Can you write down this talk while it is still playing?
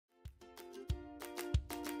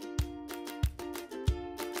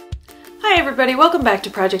Hi everybody, welcome back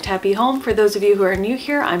to Project Happy Home. For those of you who are new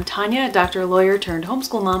here, I'm Tanya, a doctor, lawyer turned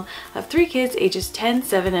homeschool mom of 3 kids ages 10,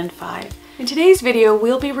 7, and 5. In today's video,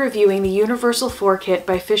 we'll be reviewing the Universal 4 Kit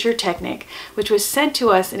by Fischertechnik, which was sent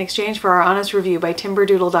to us in exchange for our honest review by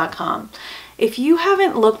Timberdoodle.com. If you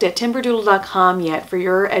haven't looked at Timberdoodle.com yet for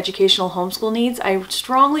your educational homeschool needs, I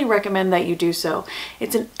strongly recommend that you do so.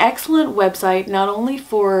 It's an excellent website, not only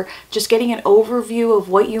for just getting an overview of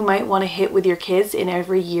what you might want to hit with your kids in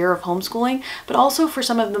every year of homeschooling, but also for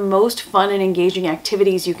some of the most fun and engaging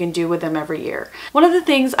activities you can do with them every year. One of the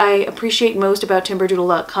things I appreciate most about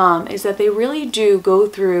Timberdoodle.com is that they really do go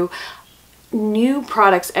through new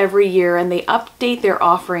products every year, and they update their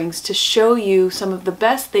offerings to show you some of the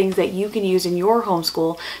best things that you can use in your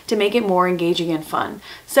homeschool to make it more engaging and fun.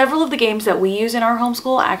 Several of the games that we use in our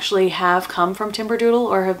homeschool actually have come from Timberdoodle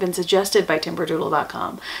or have been suggested by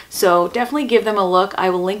Timberdoodle.com. So definitely give them a look. I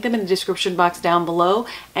will link them in the description box down below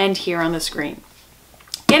and here on the screen.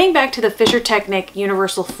 Getting back to the Fischertechnik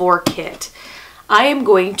Universal 4 Kit. I am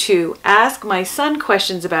going to ask my son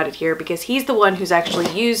questions about it here because he's the one who's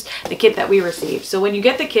actually used the kit that we received. So when you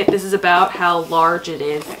get the kit, this is about how large it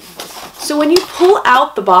is. So when you pull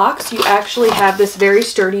out the box, you actually have this very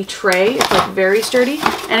sturdy tray. It's like very sturdy,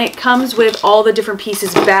 and it comes with all the different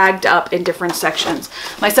pieces bagged up in different sections.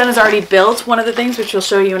 My son has already built one of the things, which we'll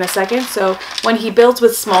show you in a second. So when he builds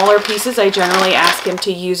with smaller pieces, I generally ask him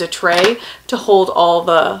to use a tray to hold all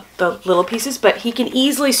the little pieces, but he can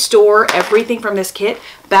easily store everything from this kit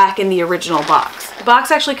back in the original box. The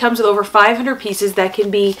box actually comes with over 500 pieces that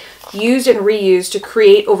can be used and reused to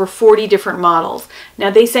create over 40 different models.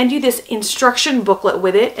 Now they send you this instruction booklet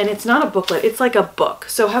with it, and it's not a booklet, it's like a book.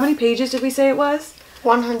 So how many pages did we say it was?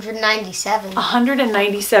 197.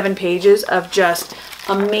 197 pages of just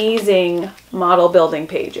amazing model building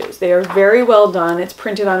pages. They are very well done. It's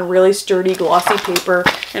printed on really sturdy glossy paper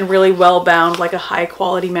and really well bound like a high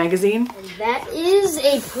quality magazine. And that is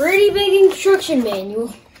a pretty big instruction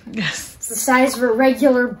manual. Yes. It's the size of a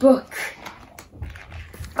regular book.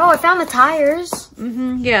 Oh, I found the tires.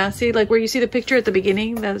 Yeah, see, like where you see the picture at the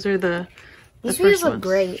beginning, those are the These first wheels look ones.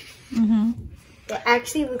 great. It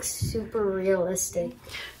actually looks super realistic.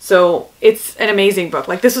 So it's an amazing book.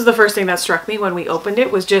 Like, this was the first thing that struck me when we opened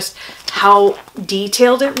it, was just how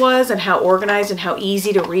detailed it was and how organized and how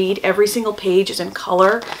easy to read. Every single page is in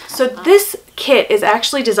color. So this kit is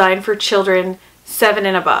actually designed for children 7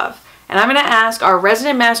 and above. And I'm going to ask our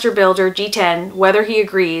resident master builder, G10, whether he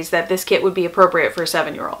agrees that this kit would be appropriate for a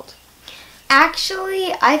 7-year-old.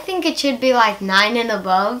 Actually, I think it should be like 9 and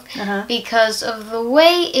above because of the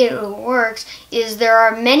way it works is there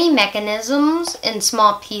are many mechanisms in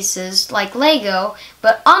small pieces like Lego,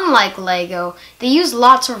 but unlike Lego, they use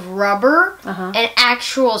lots of rubber and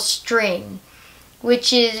actual string,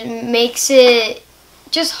 which makes it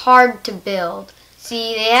just hard to build.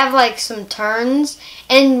 See, they have like some turns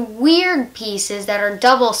and weird pieces that are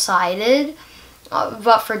double-sided,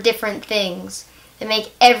 but for different things. They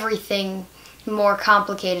make everything more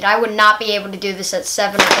complicated. I would not be able to do this at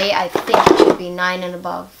 7 or 8. I think it should be 9 and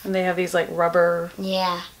above. And they have these like rubber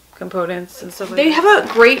components and stuff like that. They have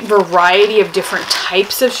a great variety of different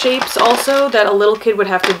types of shapes also that a little kid would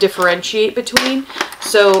have to differentiate between.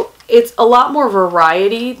 So it's a lot more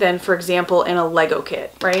variety than, for example, in a Lego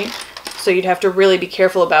kit, right? So you'd have to really be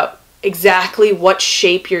careful about exactly what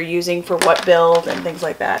shape you're using for what build and things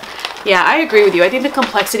like that. Yeah, I agree with you. I think the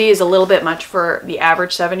complexity is a little bit much for the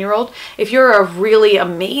average 7-year-old. If you're a really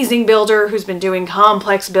amazing builder who's been doing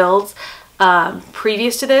complex builds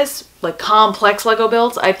previous to this, like complex Lego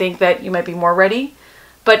builds, I think that you might be more ready.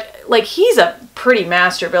 But like, he's a pretty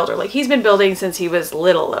master builder. Like, he's been building since he was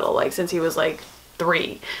little, like since he was like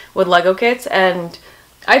 3 with Lego kits. And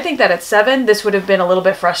I think that at 7, this would have been a little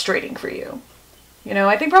bit frustrating for you. You know,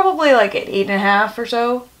 I think probably like at 8.5 or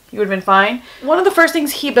so, you would have been fine. One of the first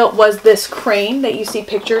things he built was this crane that you see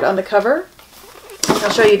pictured on the cover.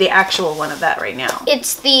 I'll show you the actual one of that right now.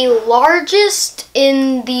 It's the largest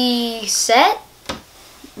in the set,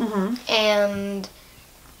 and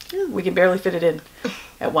we can barely fit it in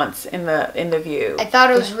at once in the view. I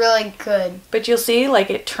thought it was really good. But you'll see,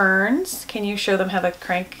 like, it turns. Can you show them how the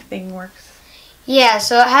crank thing works? Yeah,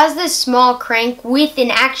 so it has this small crank with an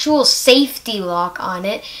actual safety lock on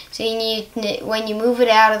it. So when you move it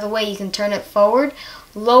out of the way, you can turn it forward,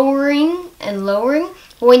 lowering and lowering.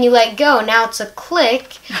 When you let go, now it's a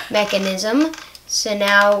click mechanism. So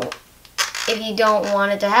now, if you don't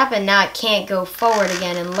want it to happen, now it can't go forward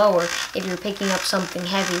again and lower if you're picking up something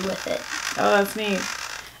heavy with it. Oh, that's neat.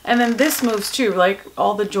 And then this moves too, like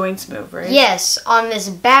all the joints move, right? Yes, on this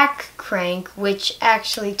back crank, which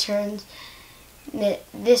actually turns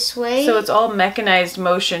this way. So it's all mechanized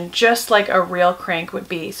motion, just like a real crank would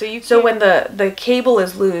be. So when the cable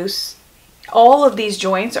is loose, all of these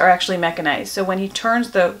joints are actually mechanized. So when he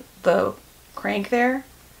turns the crank there,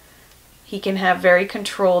 he can have very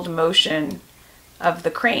controlled motion of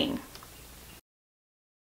the crane.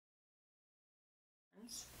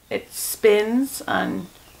 It spins on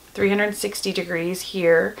 360 degrees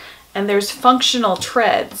here, and there's functional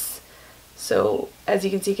treads. So as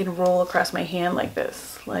you can see, you can roll across my hand like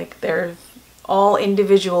this. Like they're all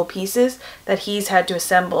individual pieces that he's had to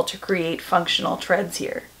assemble to create functional treads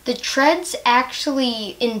here. The treads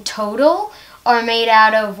actually in total are made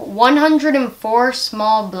out of 104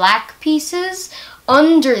 small black pieces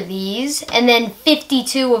under these, and then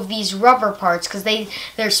 52 of these rubber parts because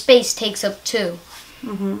their space takes up 2.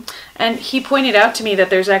 Mm-hmm. And he pointed out to me that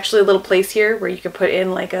there's actually a little place here where you could put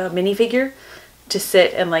in like a minifigure to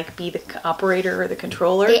sit and like be the operator or the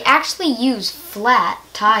controller. They actually use flat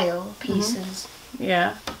tile pieces. Mm-hmm.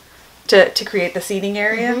 Yeah, to create the seating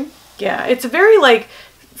area. Mm-hmm. Yeah, it's a very like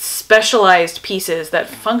specialized pieces that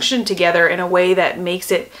function together in a way that makes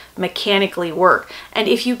it mechanically work. And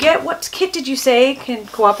if you get, what kit did you say can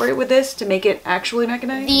cooperate with this to make it actually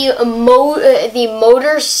mechanized? The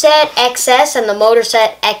motor set XS and the motor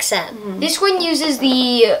set XM. Mm-hmm. This one uses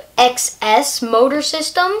the XS motor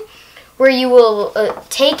system, where you will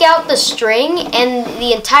take out the string and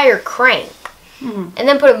the entire crank. Mm-hmm. And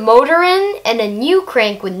then put a motor in and a new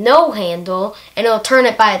crank with no handle, and it'll turn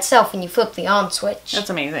it by itself when you flip the on switch. That's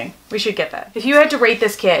amazing. We should get that. If you had to rate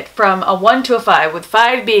this kit from a 1 to a 5, with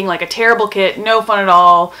 5 being like a terrible kit, no fun at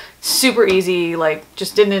all, super easy, like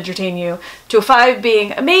just didn't entertain you, to a 5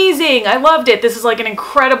 being amazing, I loved it, this is like an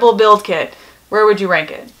incredible build kit, where would you rank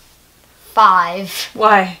it? 5.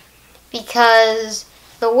 Why? Because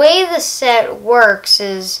the way the set works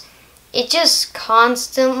is it just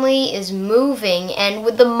constantly is moving, and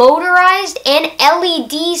with the motorized and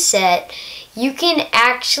LED set, you can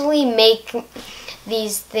actually make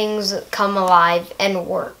these things come alive and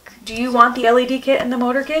work. Do you want the LED kit and the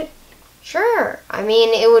motor kit? Sure. I mean,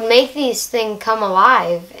 it would make these things come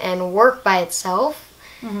alive and work by itself.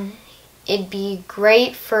 Mm-hmm. It'd be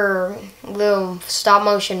great for little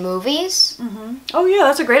stop-motion movies. Mm-hmm. Oh yeah,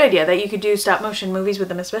 that's a great idea, that you could do stop-motion movies with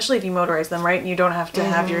them, especially if you motorize them, right? And you don't have to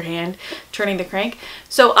have your hand turning the crank.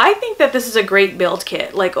 So I think that this is a great build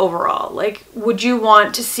kit, like overall. Like, would you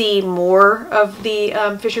want to see more of the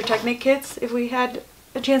Fischertechnik kits if we had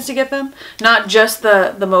a chance to get them? Not just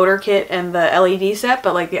the motor kit and the LED set,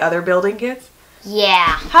 but like the other building kits? Yeah.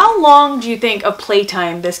 How long do you think of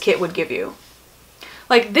playtime this kit would give you?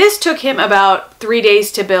 Like, this took him about 3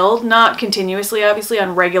 days to build, not continuously, obviously,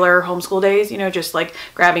 on regular homeschool days, you know, just like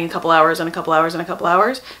grabbing a couple hours and a couple hours and a couple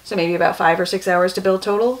hours. So maybe about 5 or 6 hours to build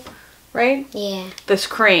total, right? Yeah. This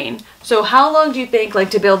crane. So how long do you think,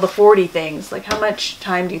 like, to build the 40 things? Like, how much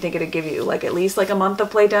time do you think it'd give you? Like, at least like a month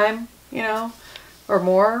of playtime, you know, or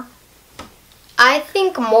more? I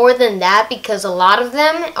think more than that, because a lot of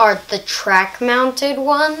them are the track-mounted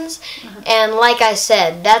ones. And like I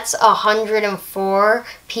said, that's 104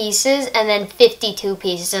 pieces and then 52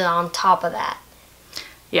 pieces on top of that.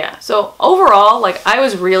 Yeah, so overall, like, I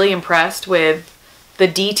was really impressed with the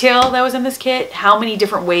detail that was in this kit, how many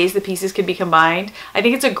different ways the pieces could be combined. I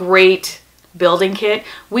think it's a great building kit.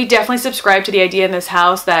 We definitely subscribe to the idea in this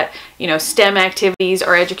house that, you know, STEM activities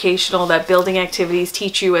are educational, that building activities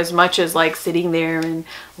teach you as much as like sitting there and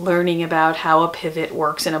learning about how a pivot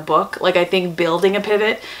works in a book. Like, I think building a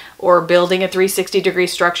pivot or building a 360-degree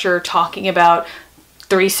structure, talking about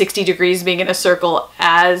 360 degrees being in a circle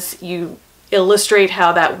as you illustrate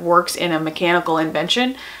how that works in a mechanical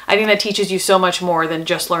invention, I think that teaches you so much more than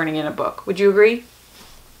just learning in a book. Would you agree?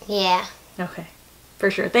 Yeah. Okay. For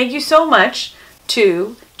sure. Thank you so much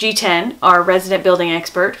to G10, our resident building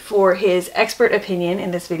expert, for his expert opinion in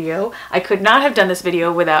this video. I could not have done this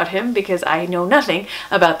video without him because I know nothing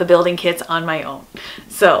about the building kits on my own.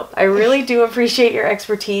 So I really do appreciate your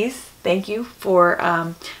expertise. Thank you for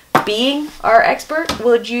being our expert.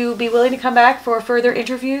 Would you be willing to come back for further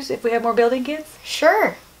interviews if we have more building kits?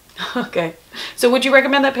 Sure. Okay. So would you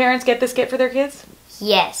recommend that parents get this kit for their kids?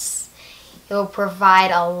 Yes. It will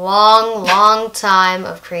provide a long, long time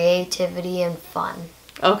of creativity and fun.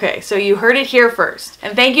 Okay, so you heard it here first.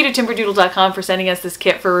 And thank you to Timberdoodle.com for sending us this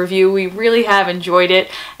kit for review. We really have enjoyed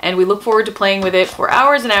it, and we look forward to playing with it for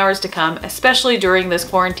hours and hours to come, especially during this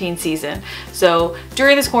quarantine season. So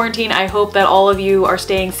during this quarantine, I hope that all of you are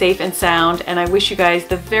staying safe and sound, and I wish you guys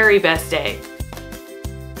the very best day.